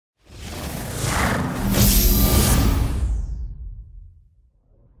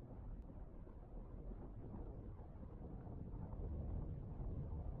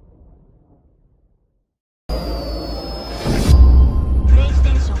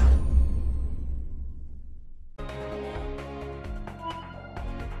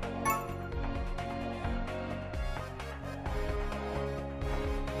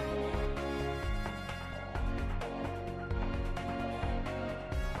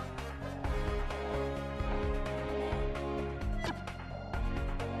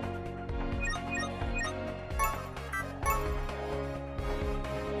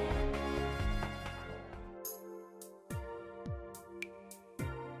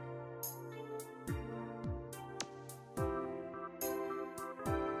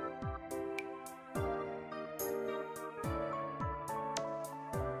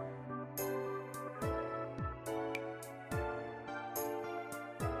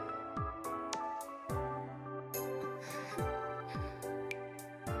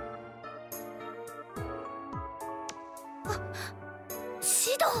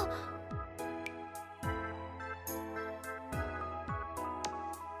指導。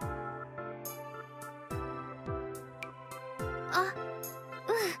あ、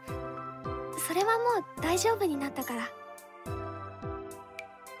うん。それはもう大丈夫になったから。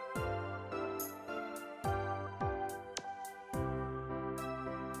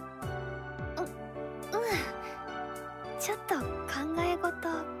ちょっと考え事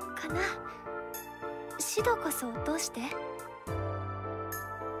かな。指導こそどうして？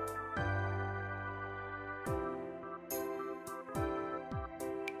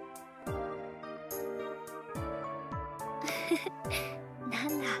なん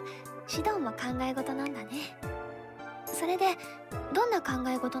だ、指導も考え事なんだね。それでどんな考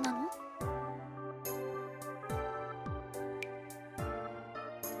え事なの？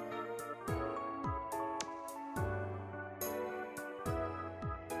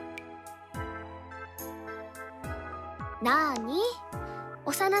なーに？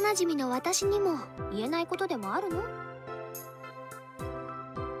幼馴染の私にも言えないことでもあるの？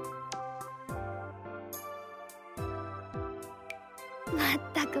まっ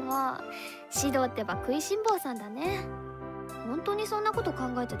たくもう、指導ってば食いしん坊さんだね。本当にそんなこと考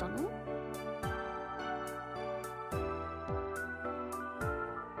えてたの？う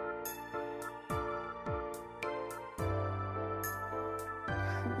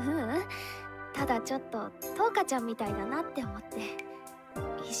うん、ただちょっとトウカちゃんみたいだなって思って。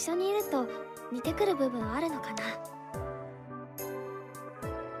一緒にいると似てくる部分あるのかな。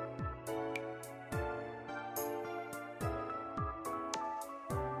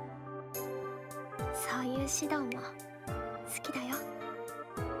そういう指導も好きだよ。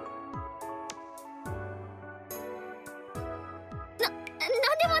なん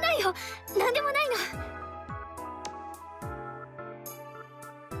でもないよ。なんでもないの。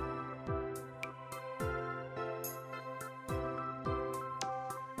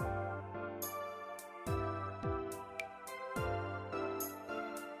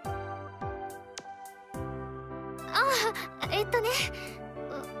ああ、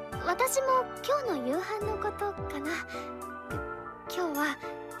私も今日の夕飯のことかな。今日は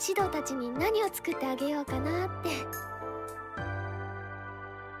指導たちに何を作ってあげようかなって。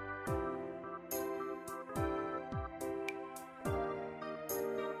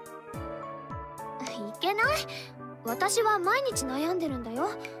いけない。私は毎日悩んでるんだよ。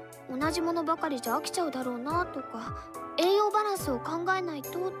同じものばかりじゃ飽きちゃうだろうなとか、栄養バランスを考えない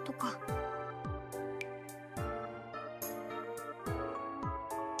ととか。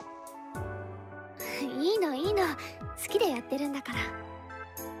いいのいいの、好きでやってるんだから。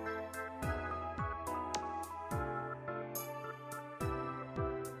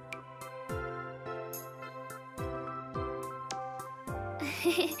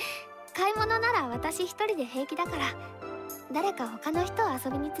買い物なら私一人で平気だから、誰か他の人を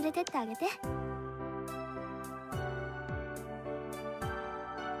遊びに連れてってあげて。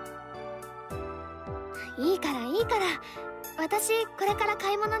いいからいいから、私これから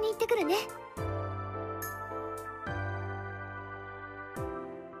買い物に行ってくるね。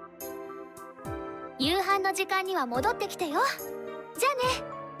夕飯の時間には戻ってきてよ。じゃあ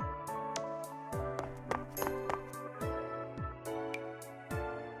ね。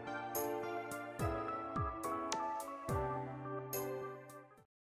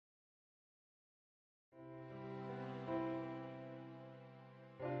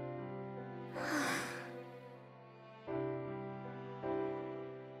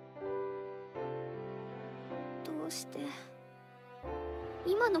どうして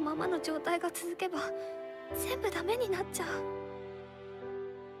今のままの状態が続けば全部ダメになっちゃう。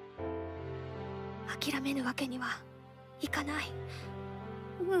諦めるわけにはいかない。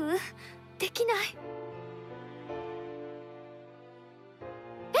できない。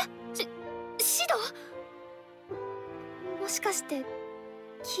指導？もしかして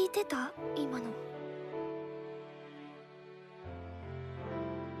聞いてた？今の。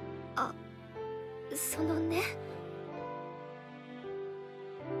あ、そのね。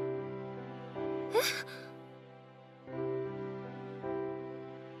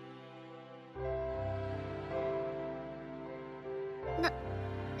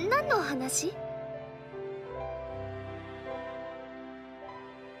何の話？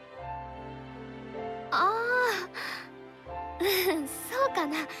ああ、そうか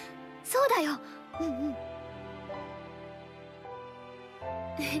な。そうだよ。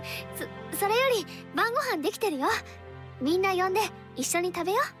それより晩ご飯できてるよ。みんな呼んで一緒に食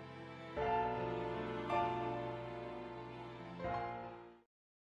べよう。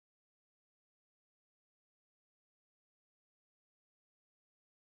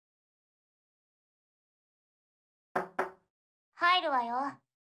入るわよ。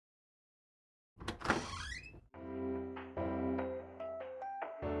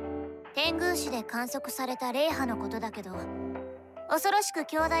天宮市で観測された霊波のことだけど、恐ろしく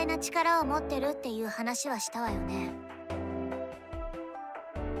強大な力を持ってるっていう話はしたわよね。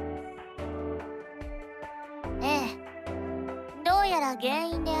ええ、どうやら原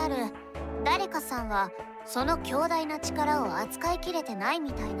因である誰かさんはその強大な力を扱いきれてない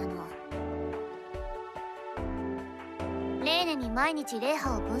みたいなの。レーネに毎日霊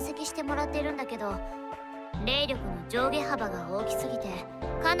波を分析してもらってるんだけど、霊力の上下幅が大きすぎて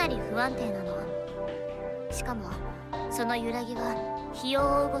かなり不安定なの。しかもその揺らぎは日を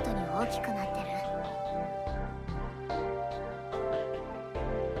追うごとに大きくなってる。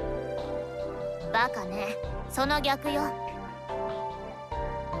バカね、その逆よ。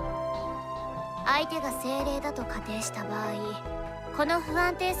相手が精霊だと仮定した場合、この不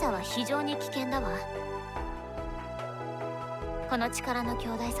安定さは非常に危険だわ。この力の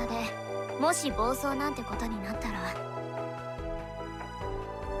強大さでもし暴走なんてことになったら、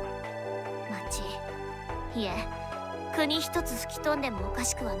町、いえ国一つ吹き飛んでもおか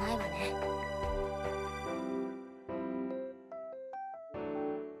しくはないわね。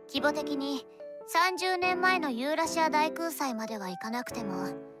規模的に30年前のユーラシア大空襲まではいかなくても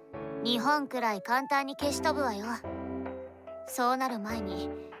日本くらい簡単に消し飛ぶわよ。そうなる前に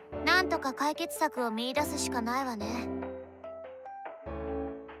なんとか解決策を見出すしかないわね。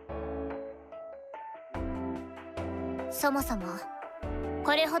そもそも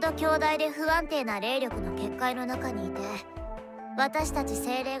これほど強大で不安定な霊力の結界の中にいて、私たち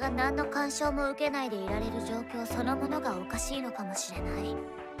精霊が何の干渉も受けないでいられる状況そのものがおかしいのかもしれない。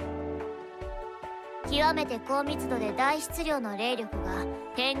極めて高密度で大質量の霊力が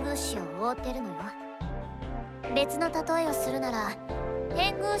天宮市を覆ってるのよ。別の例えをするなら、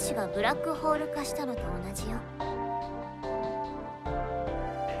天宮市がブラックホール化したのと同じよ。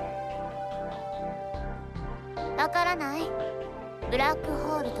わからない？ブラック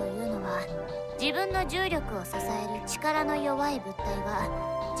ホールというのは自分の重力を支える力の弱い物体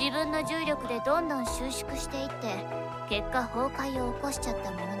が自分の重力でどんどん収縮していって結果崩壊を起こしちゃった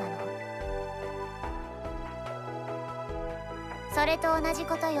ものなの。それと同じ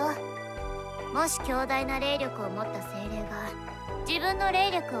ことよ。もし強大な霊力を持った精霊が自分の霊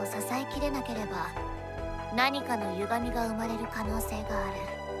力を支えきれなければ何かの歪みが生まれる可能性がある。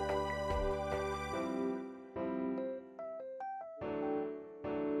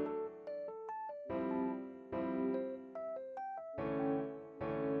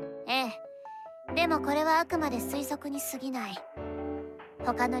ええ、でもこれはあくまで推測に過ぎない。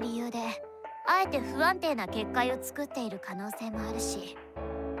他の理由であえて不安定な結界を作っている可能性もあるし、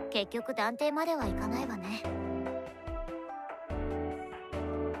結局断定まではいかないわね。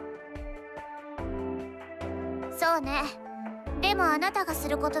そうね。でもあなたがす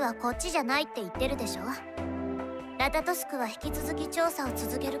ることはこっちじゃないって言ってるでしょ。ラタトスクは引き続き調査を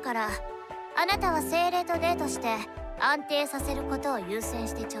続けるから、あなたは精霊とデートして安定させることを優先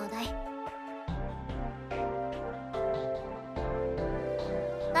してちょうだい。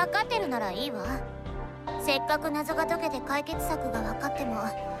分かってるならいいわ。せっかく謎が解けて解決策が分かっても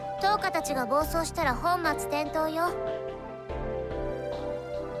トーカたちが暴走したら本末転倒よ。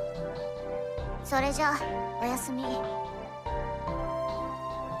それじゃあおやすみ。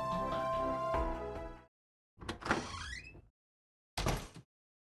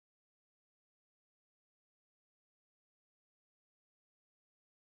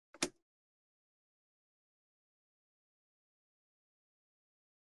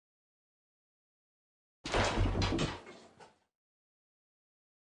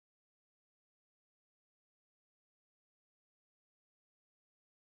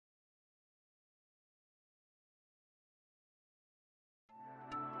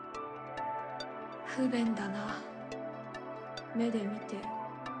不便だな。目で見て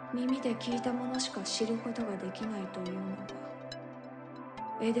耳で聞いたものしか知ることができないというのは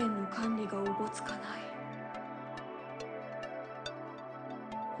エデンの管理がおぼつかな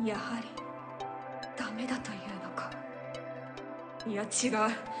い。やはりダメだというのか。いや違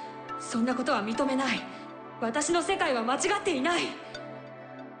う、そんなことは認めない。私の世界は間違っていない。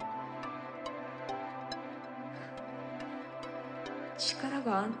力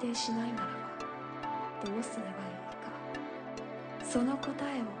が安定しないならばどうすればいいか、その答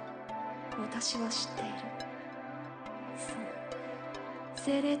えを私は知っている。そう、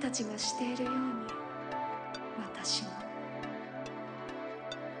精霊たちがしているように私も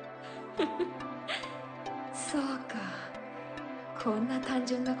そうか、こんな単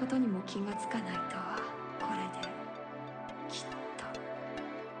純なことにも気がつかないとは。これできっと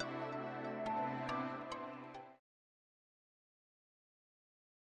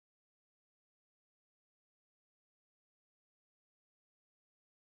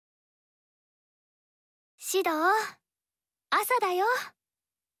シド、朝だよ。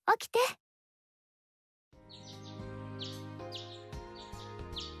起きて。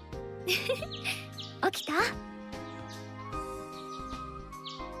起きた？うん、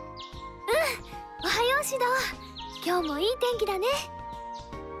おはようシド。今日もいい天気だね。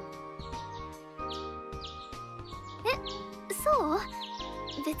え、そう？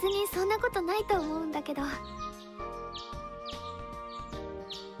別にそんなことないと思うんだけど。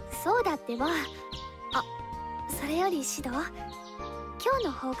そうだってば。あ、それよりシド、今日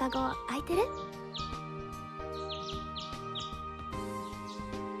の放課後空いてる？よ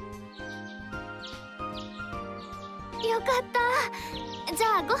かった。じ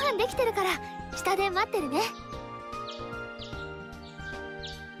ゃあご飯できてるから下で待ってるね。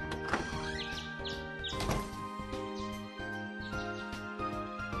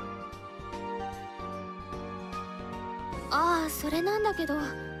ああ、それなんだけど、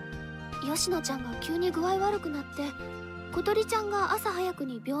吉野ちゃんが急に具合悪くなって小鳥ちゃんが朝早く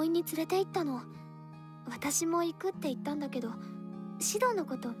に病院に連れて行ったの。私も行くって言ったんだけど指導の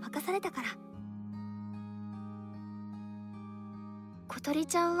こと任されたから。小鳥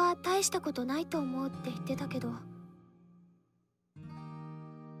ちゃんは大したことないと思うって言ってたけど。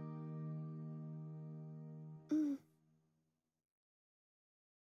うん。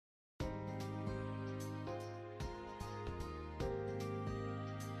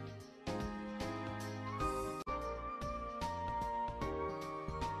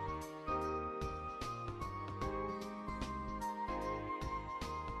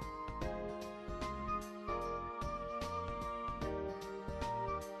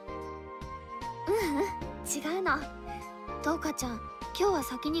違うの。トウカちゃん、今日は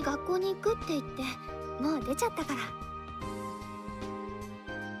先に学校に行くって言ってもう出ちゃったから。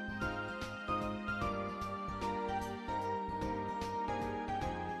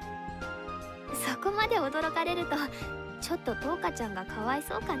そこまで驚かれるとちょっとトウカちゃんがかわい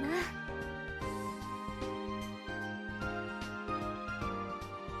そうかな。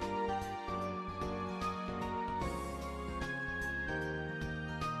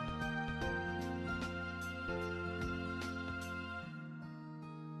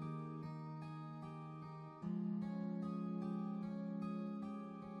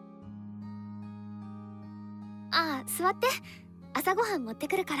ああ、座って。朝ごはん持って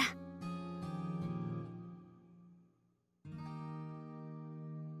くるから。は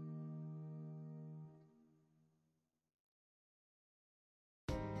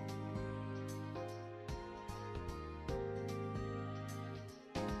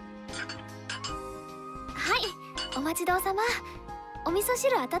い、お待ちどうさま。お味噌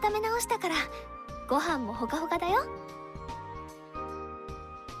汁温め直したからご飯もほかほかだよ。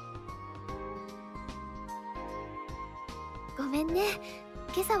ごめんね、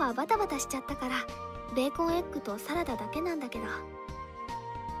今朝はバタバタしちゃったからベーコンエッグとサラダだけなんだけど。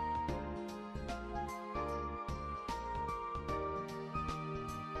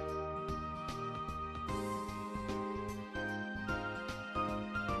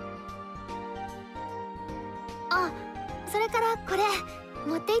あ、それからこれ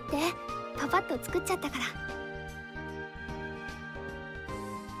持って行って。パパッと作っちゃったか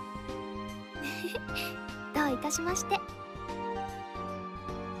ら。どういたしまして。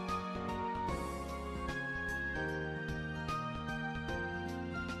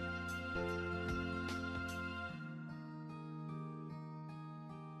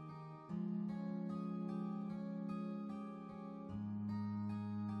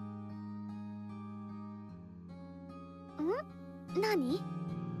ん？何？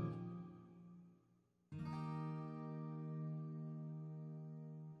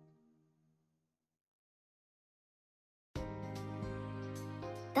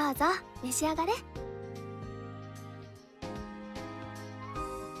どうぞ召し上がれ。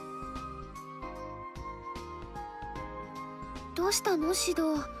どうしたのシ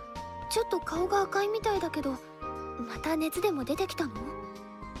ド？ちょっと顔が赤いみたいだけどまた熱でも出てきたの？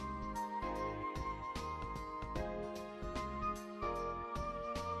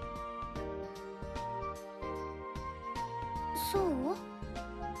そう？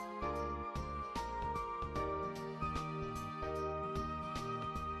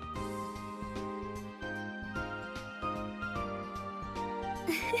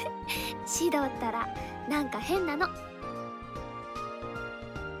シドったらなんか変なの。もう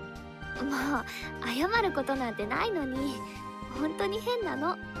謝ることなんてないのに本当に変なの。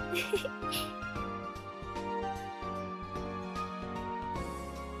はー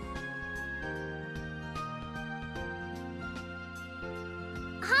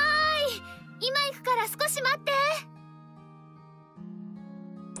い、今行くから少し待って。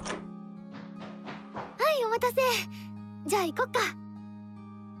はい待たせ。じゃあ行こっか。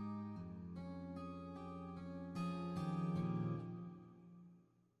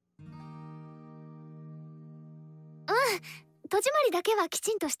戸締まりだけはき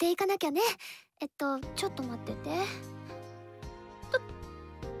ちんとしていかなきゃね。ちょっと待ってて。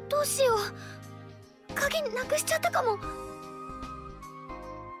どうしよう。鍵なくしちゃったかも。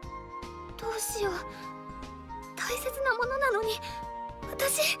どうしよう。大切なものなのに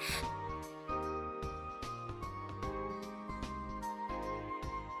私。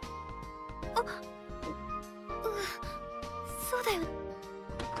そうだよ。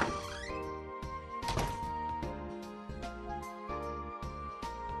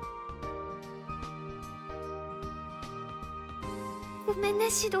ごめんね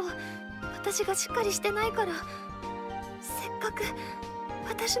シド。私がしっかりしてないから。せっかく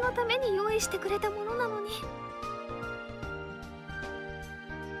私のために用意してくれたものなのに。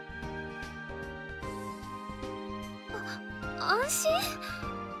安心？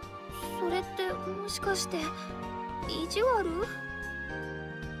それってもしかして意地悪？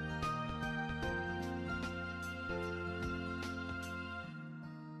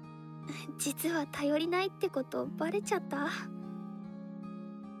実は頼りないってことバレちゃった？わ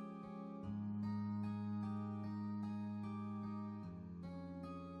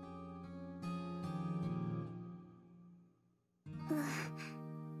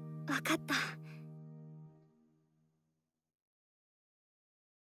かった。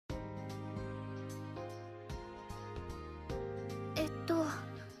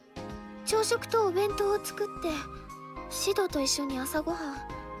朝食とお弁当を作ってシドと一緒に朝ごはん、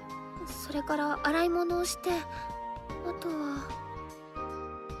それから洗い物をして、あとは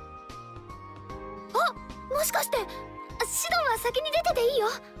もしかしてシドは先に出てていいよ。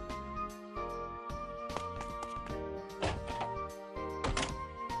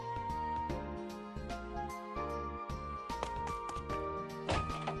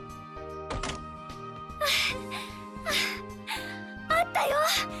あったよ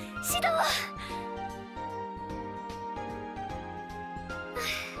シド。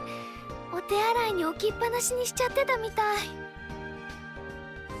お手洗いに置きっぱなしにしちゃってたみたい。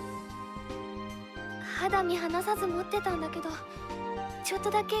肌身離さず持ってたんだけど、ちょっと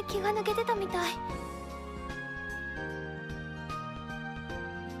だけ気が抜けてたみたい。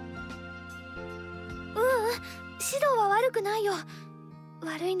シドは悪くないよ。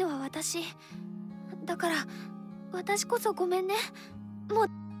悪いのは私だから、私こそごめんね。もう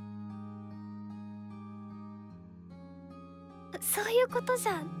そういうことじ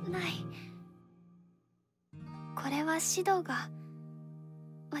ゃない。これはシドが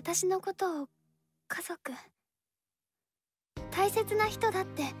私のことを家族、大切な人だっ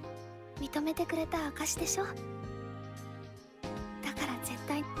て認めてくれた証でしょ。だから絶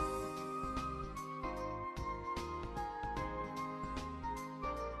対。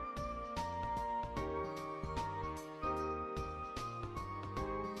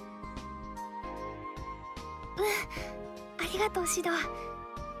ありがとうシド。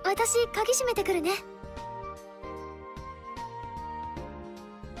私鍵閉めてくるね。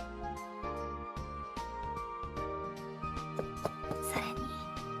それに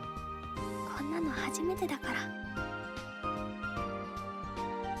こんなの初めてだから。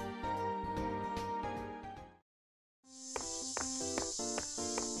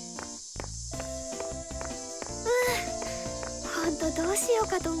ほんとどうしよう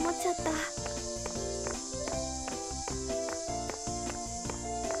かと思っちゃった。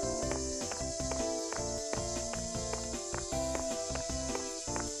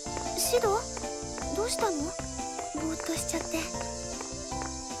シド、どうしたの？ぼーっとしちゃって。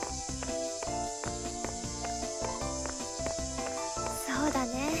そうだ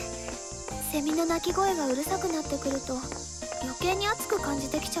ね。セミの鳴き声がうるさくなってくると余計に暑く感じ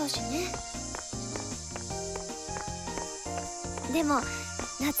てきちゃうしね。でも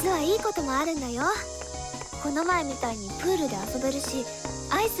夏はいいこともあるんだよ。この前みたいにプールで遊べるし、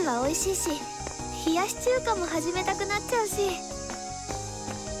アイスは美味しいし、冷やし中華も始めたくなっちゃうし。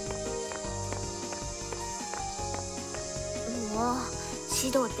もう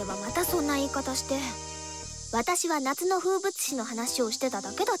シドってばまたそんな言い方して。私は夏の風物詩の話をしてた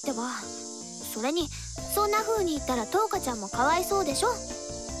だけだってば。それにそんな風に言ったらトウカちゃんもかわいそうでしょ。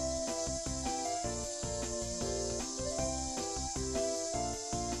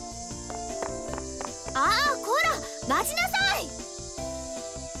こら待ちなさい。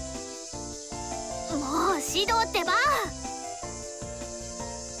もうシドってば。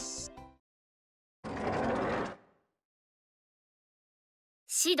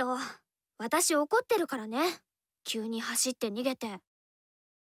シド、私怒ってるからね。急に走って逃げて。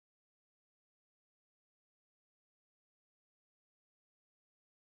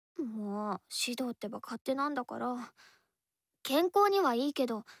もう指導ってば勝手なんだから。健康にはいいけ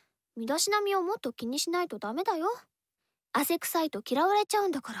ど身だしなみをもっと気にしないとダメだよ。汗臭いと嫌われちゃう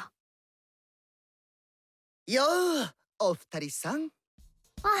んだから。よー、お二人さん。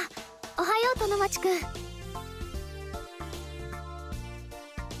あ、おはよう殿町くん。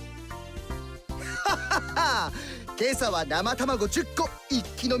ははは、今朝は生卵10個一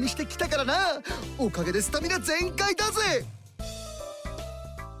気飲みしてきたからな。おかげでスタミナ全開だぜ。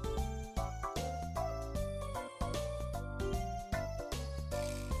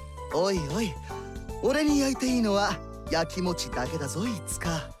おいおい、俺に焼いていいのは焼き餅だけだぞ。いつ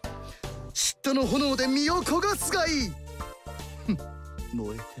か嫉妬の炎で身を焦がすがいい。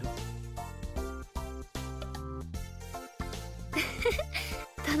燃えてる。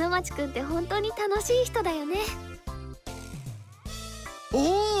殿町くんって本当に楽しい人だよね。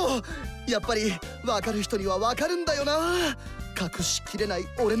おお、やっぱり分かる人には分かるんだよな。隠しきれない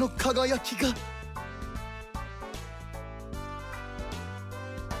俺の輝きが。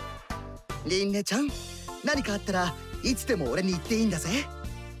リンネちゃん、何かあったらいつでも俺に言っていいんだぜ。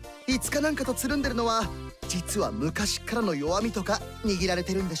いつかなんかとつるんでるのは実は昔からの弱みとか握られ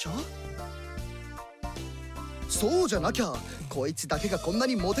てるんでしょ。そうじゃなきゃこいつだけがこんな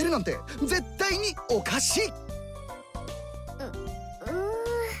にモテるなんて絶対におかしい。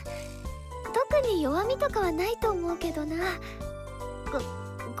特に弱みとかはないと思うけどな。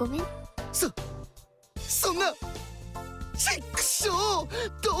ごめん。そんなチックショー、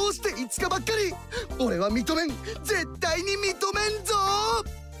どうしていつかばっかり。俺は認めん、絶対に認めんぞ。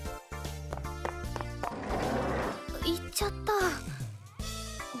言っちゃった。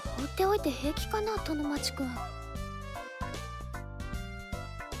放っておいて平気かな、殿町くん。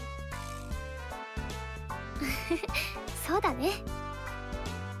そうだね。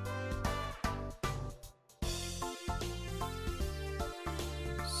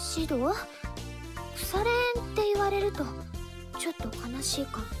シド、腐れ縁って言われるとちょっと悲しい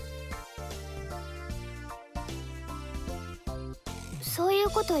かも。そういう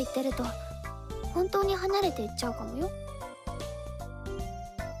こと言ってると本当に離れていっちゃうかもよ。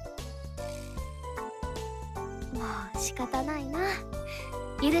もう仕方ないな。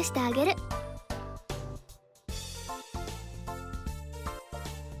許してあげる。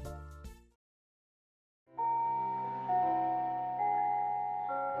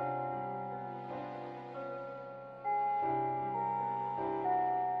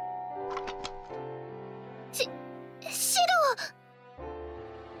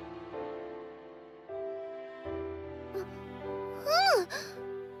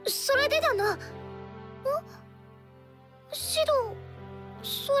それでだな。シド、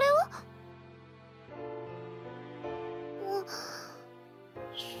それは？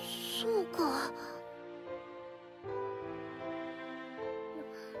そうか。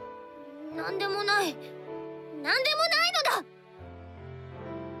なんでもない。なんでもないのだ。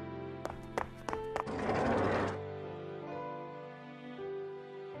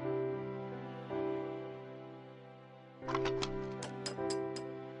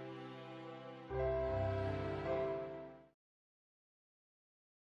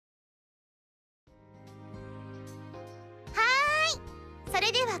そ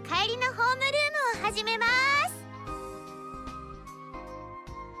れでは帰りのホームルームを始めます。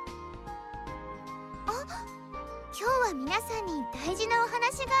今日は皆さんに大事なお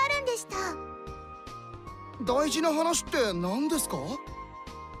話があるんでした。大事な話って何ですか？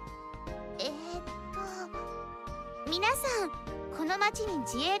皆さん、この町に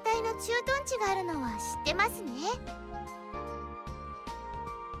自衛隊の駐屯地があるのは知ってますね。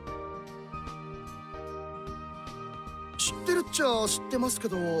知ってるっちゃ知ってますけ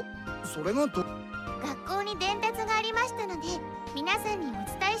ど、それが学校に伝達がありましたので皆さんにお伝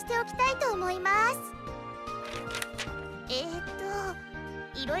えしておきたいと思います。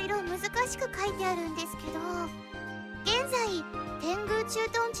いろいろ難しく書いてあるんですけど、現在天狗駐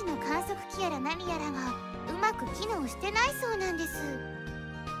屯地の観測機やら何やらがうまく機能してないそうなんです。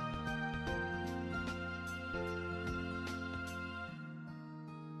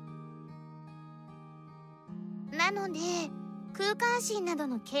なので空間信など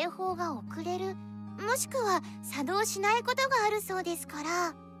の警報が遅れる、もしくは作動しないことがあるそうですか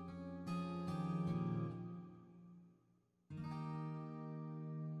ら。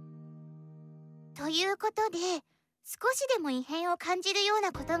ということで、少しでも異変を感じるよう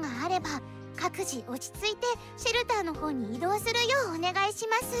なことがあれば各自落ち着いてシェルターの方に移動するようお願いし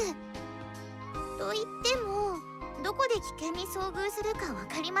ます。と言ってもどこで危険に遭遇するか分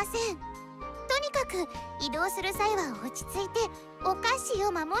かりません。とにかく移動する際は落ち着いてお菓子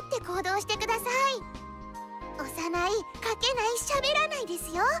を守って行動してください。押さない、かけない、喋らないです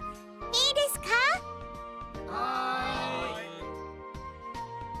よ。いいですか？はーい。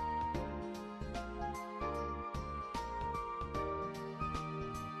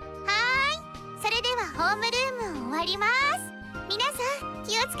それではホームルームを終わります。皆さん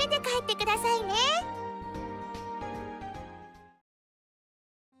気をつけて帰ってくださいね。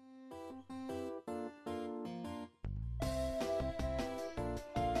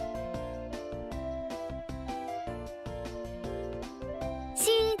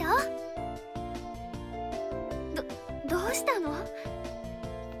シード、どうしたの？あ、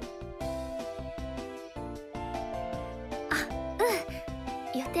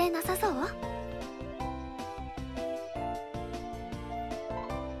うん、予定なさそう？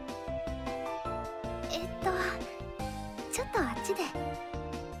ちょっとあっちで。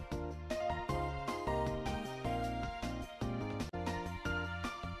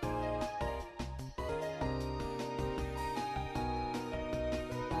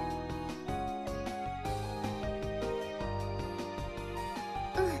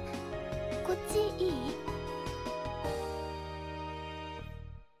うん、こっちいい？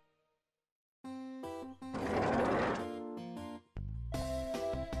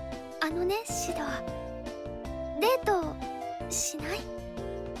あのね、シド、デートしない？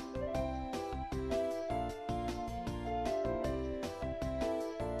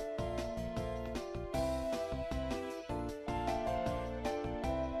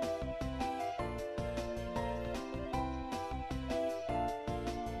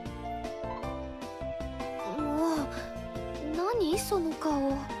もう、何その顔。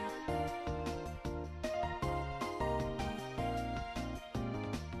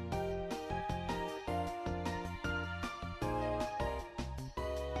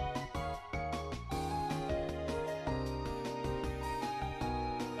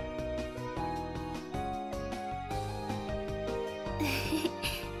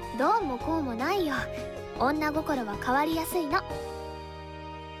どうもこうもないよ。女心は変わりやすいの。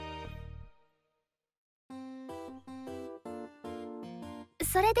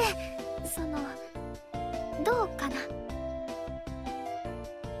それでどうかな。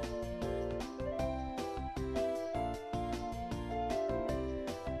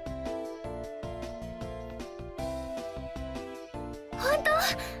本当？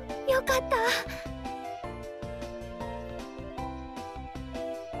よかった。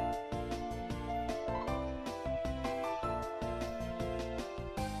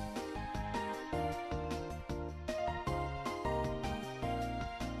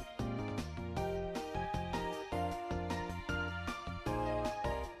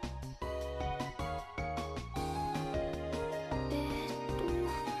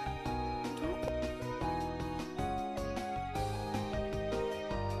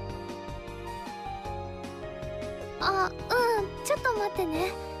あ、うん、ちょっと待って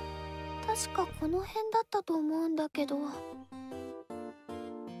ね。確かこの辺だったと思うんだけど。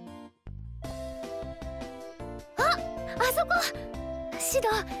あそこ！シド、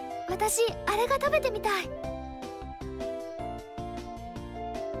私あれが食べてみたい。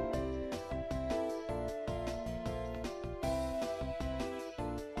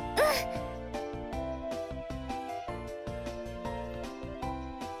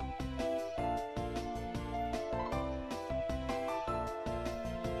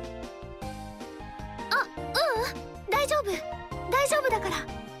大丈夫、大丈夫だから。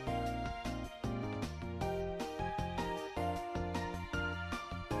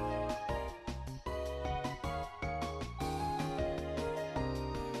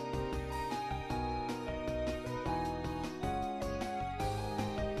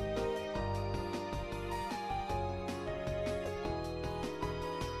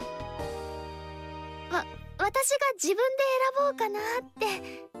私が自分で選ぼうかなって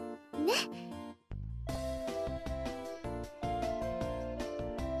ね。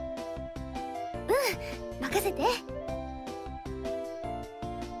うん、任せて。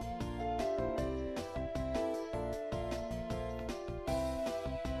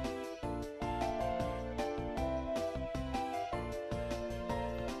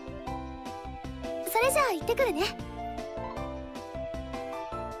それじゃあ行ってくるね。